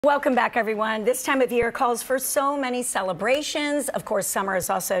Welcome back, everyone. This time of year calls for so many celebrations. Of course, summer is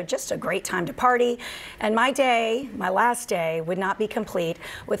also just a great time to party. And my last day, would not be complete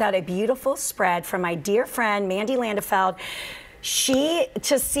without a beautiful spread from my dear friend, Mandy Landefeld.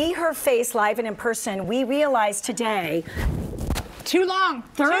 To see her face live and in person, we realized today, Too long.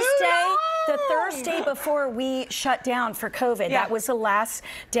 The Thursday before we shut down for COVID, that was the last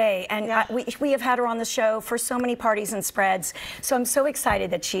day. And we have had her on the show for so many parties and spreads. So I'm so excited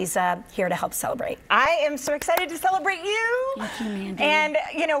that she's here to help celebrate. I am so excited to celebrate you. Thank you, Mandy. And,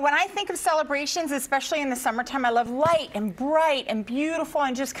 you know, when I think of celebrations, especially in the summertime, I love light and bright and beautiful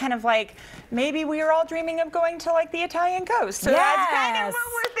and just kind of like, maybe we are all dreaming of going to like the Italian coast. So that's kind of what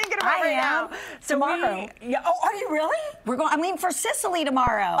we're thinking about right now. So tomorrow. Oh, are you really? We're going, I'm leaving for Sicily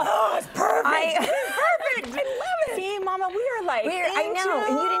tomorrow. Oh, it's perfect. Perfect. I love it. See, Mama, we are like, I know,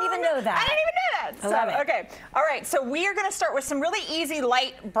 and you didn't even know that. I didn't even know that. I love it. Okay. All right. So we are going to start with some really easy,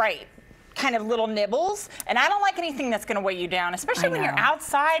 light, bright kind of little nibbles. And I don't like anything that's going to weigh you down, especially when you're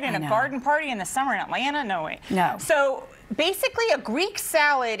outside in a garden party in the summer in Atlanta. No way. No. So basically a Greek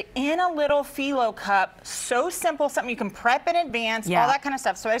salad in a little phyllo cup. So simple, something you can prep in advance, all that kind of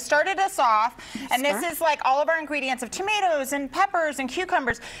stuff. So I started us off, and this is like all of our ingredients of tomatoes and peppers and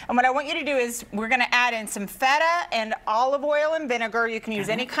cucumbers. And what I want you to do is we're going to add in some feta and olive oil and vinegar. You can use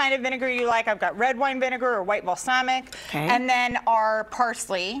any kind of vinegar you like. I've got red wine vinegar or white balsamic. And then our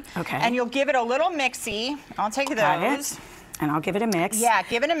parsley. And you'll give it a little mixy. I'll take those. And I'll give it a mix. Yeah,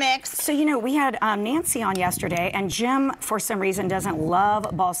 give it a mix. So, you know, we had Nancy on yesterday, and Jim, for some reason, doesn't love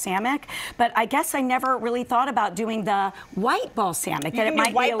balsamic, but I guess I never really thought about doing the white balsamic. That it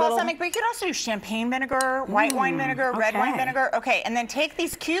might be a little... balsamic, but you could also do champagne vinegar, white wine vinegar, red wine vinegar. Okay, and then take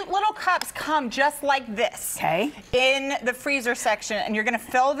these cute little cups, come just like this. In the freezer section, and you're gonna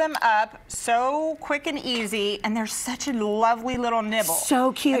fill them up so quick and easy, and they're such a lovely little nibble.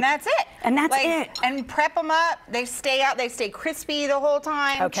 So cute. And that's it. And that's it. And prep them up, they stay out, they stay crispy the whole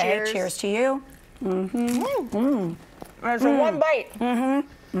time. Okay, cheers to you. There's a one bite.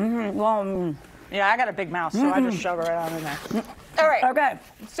 Well, yeah, I got a big mouth, so I just shove it right on in there. All right. Okay.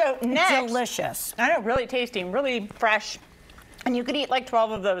 So next. Delicious. I know, really tasty, really fresh. And you could eat like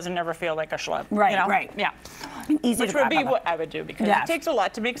 12 of those and never feel like a schlub. Right, you know? right. Yeah. Easy Which to would be what I would do, because it takes a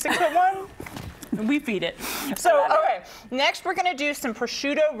lot to make 6 foot 1. We feed it. So, okay, next we're gonna do some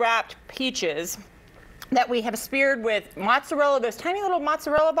prosciutto wrapped peaches that we have speared with mozzarella, those tiny little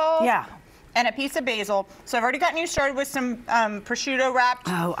mozzarella balls. And a piece of basil. So I've already gotten you started with some prosciutto wrapped.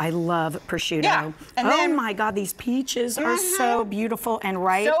 Oh, I love prosciutto. Yeah. And oh my God, these peaches are so beautiful and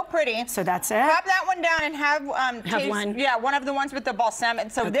ripe. So pretty. So that's it. Pop that one down and have one. Yeah, one of the ones with the balsamic.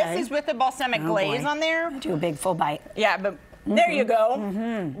 So this is with the balsamic glaze on there. Do a big full bite. Yeah, but there you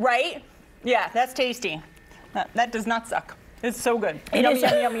go. Right? Yeah, that's tasty. That does not suck. It's so good. Yummy,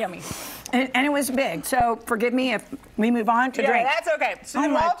 yummy, yummy, yummy. And it was big, so forgive me if we move on to drink. Yeah, that's okay. So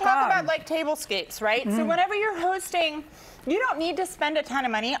then we'll all talk about like tablescapes, right? So whenever you're hosting, you don't need to spend a ton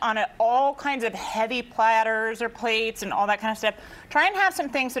of money on all kinds of heavy platters or plates and all that kind of stuff. Try and have some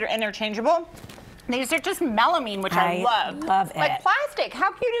things that are interchangeable. These are just melamine, which I love. Love it. Like plastic,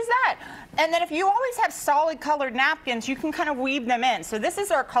 how cute is that? And then if you always have solid colored napkins, you can kind of weave them in. So this is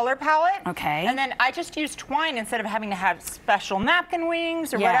our color palette. Okay. And then I just use twine instead of having to have special napkin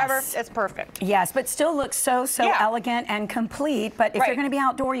wings or whatever. It's perfect. Yes, but still looks so elegant and complete. But if you're going to be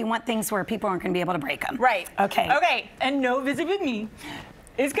outdoor, you want things where people aren't going to be able to break them. Right. Okay. Okay. And no visit with me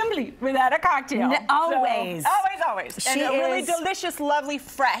is complete without a cocktail. Always. So, always. And a really delicious, lovely,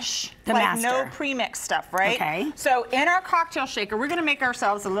 fresh, no pre-mixed stuff, right? Okay. So in our cocktail shaker, we're gonna make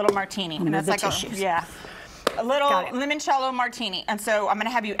ourselves a little martini. And that's like a little limoncello martini. And so I'm gonna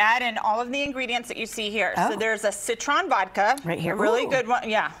have you add in all of the ingredients that you see here. So there's a citron vodka. Right here. A really good one.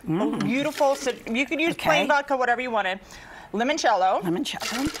 Yeah. Beautiful. You could use plain vodka, whatever you wanted. Limoncello.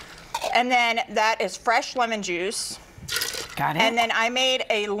 And then that is fresh lemon juice. Got it. And then I made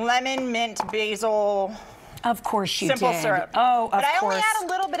a lemon mint basil. Of course you simple did. syrup. Oh, of course. But I only add a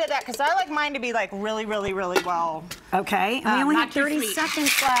little bit of that because I like mine to be like really, really, really well. Okay. And we only have 30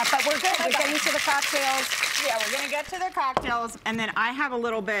 seconds left, but we're good. We're getting to the cocktails. Yeah, we're gonna get to the cocktails, and then I have a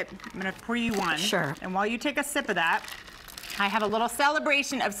little bit. I'm gonna pour you one. Sure. And while you take a sip of that, I have a little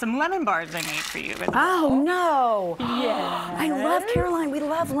celebration of some lemon bars I made for you. Oh no! Yeah. I love Caroline. We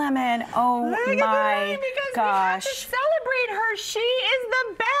love lemon. Oh my gosh! We have to celebrate her. She is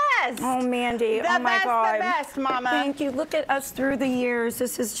the best. Oh Mandy. Oh my God. The best, Mama. Thank you. Look at us through the years.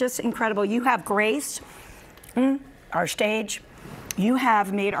 This is just incredible. You have graced our stage You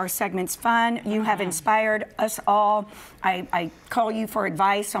have made our segments fun. You have inspired us all. I call you for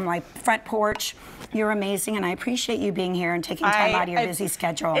advice on my front porch. You're amazing, and I appreciate you being here and taking time out of your busy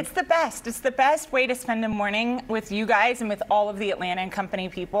schedule. It's the best. It's the best way to spend a morning with you guys and with all of the Atlanta and Company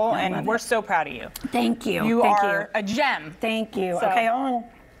people, and we're so proud of you. Thank you. You are a gem. Thank you. So, okay.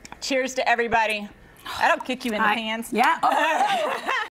 Cheers to everybody. That'll kick you in the pants. Yeah.